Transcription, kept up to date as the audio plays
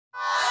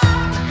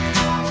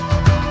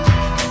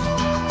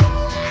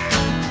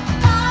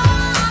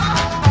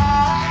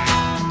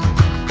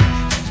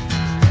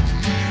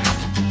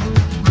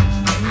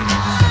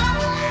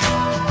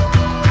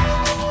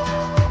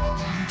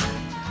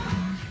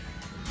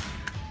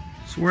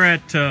So we're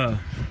at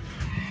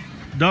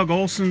Dug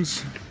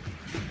Olson's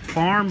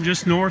farm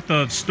just north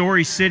of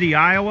Story City,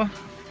 Iowa.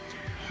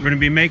 We're going to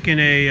be making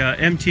a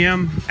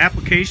MTM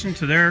application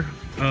to their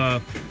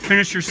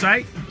finisher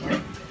site.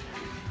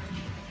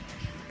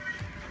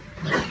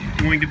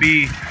 Going to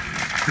be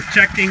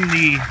protecting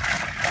the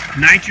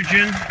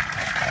nitrogen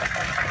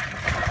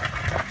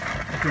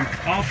from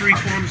all three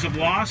forms of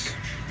loss: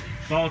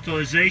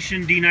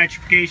 volatilization,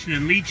 denitrification,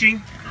 and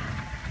leaching,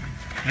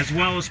 as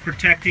well as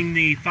protecting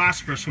the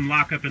phosphorus from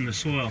lockup in the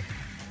soil.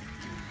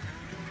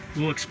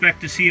 We'll expect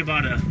to see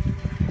about a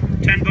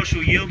 10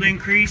 bushel yield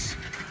increase,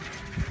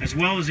 as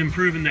well as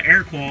improving the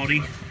air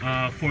quality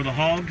for the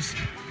hogs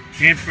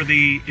and for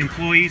the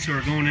employees who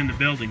are going in the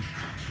building.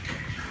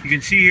 You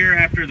can see here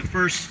after the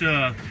first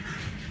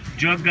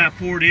jug got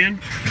poured in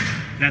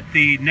that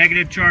the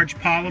negative charge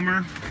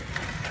polymer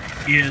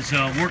is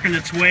working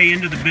its way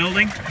into the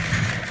building.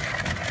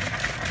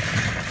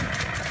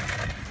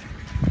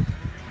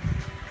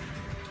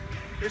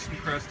 There's some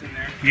crust in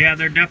there. Yeah,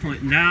 they're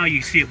definitely, now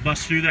you see it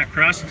bust through that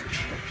crust.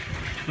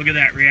 Look at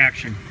that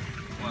reaction.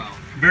 Wow.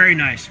 Very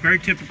nice, very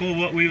typical of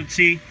what we would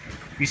see.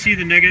 You see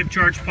the negative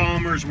charge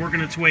polymer is working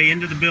its way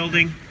into the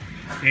building,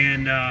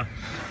 and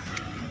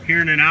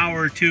here in an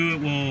hour or two it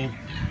will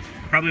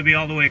probably be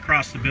all the way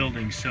across the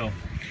building. So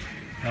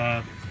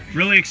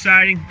really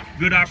exciting,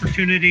 good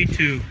opportunity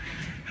to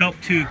help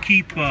to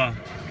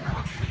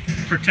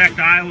protect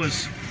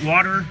Iowa's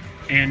water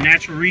and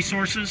natural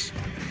resources,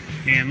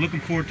 and looking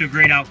forward to a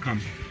great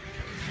outcome.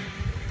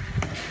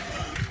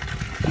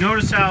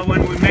 Notice how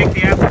when we make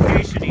the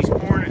application, he's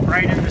pouring it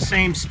right in the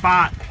same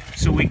spot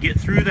so we get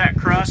through that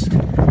crust.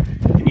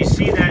 And you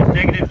see that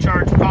negative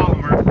charge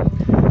polymer,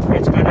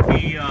 it's going to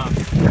be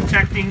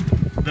protecting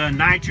the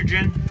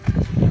nitrogen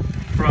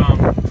from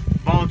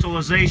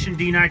volatilization,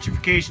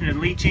 denitrification, and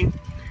leaching,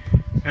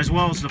 as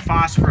well as the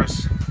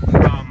phosphorus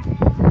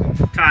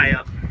from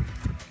tie-up.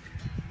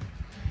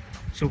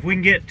 So if we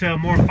can get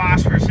more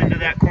phosphorus into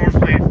that corn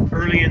plant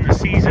early in the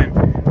season,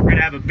 we're going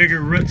to have a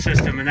bigger root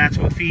system, and that's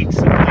what feeds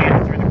the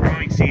plant through the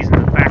growing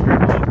season, the factory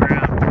below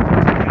ground.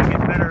 We're going to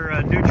get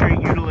better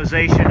nutrient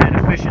utilization and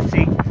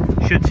efficiency.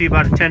 Should see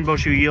about a 10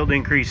 bushel yield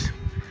increase.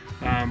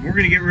 We're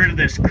going to get rid of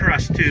this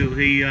crust too.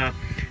 He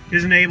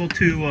isn't able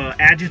to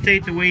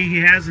agitate the way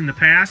he has in the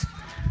past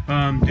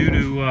due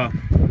to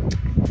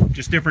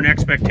just different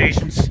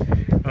expectations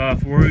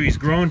for who he's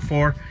growing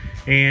for.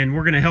 And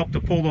we're going to help to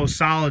pull those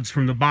solids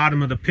from the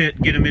bottom of the pit,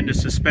 get them into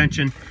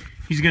suspension.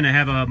 He's going to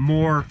have a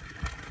more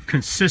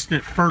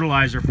consistent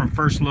fertilizer from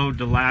first load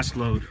to last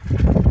load.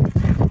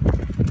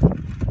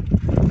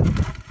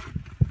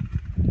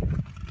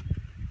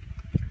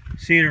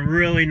 Seeing a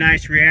really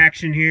nice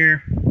reaction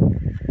here.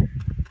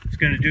 It's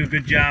going to do a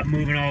good job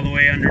moving all the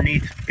way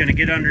underneath. It's going to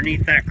get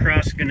underneath that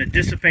crust, going to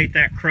dissipate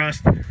that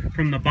crust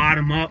from the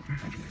bottom up.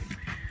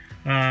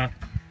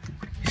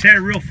 He's had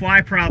a real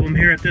fly problem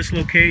here at this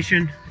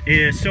location.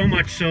 Is so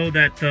much so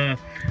that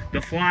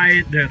the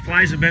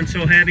flies have been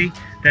so heavy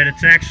that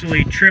it's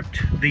actually tripped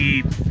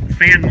the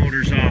fan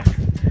motors off.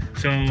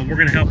 So we're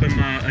going to help him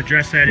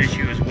address that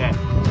issue as well.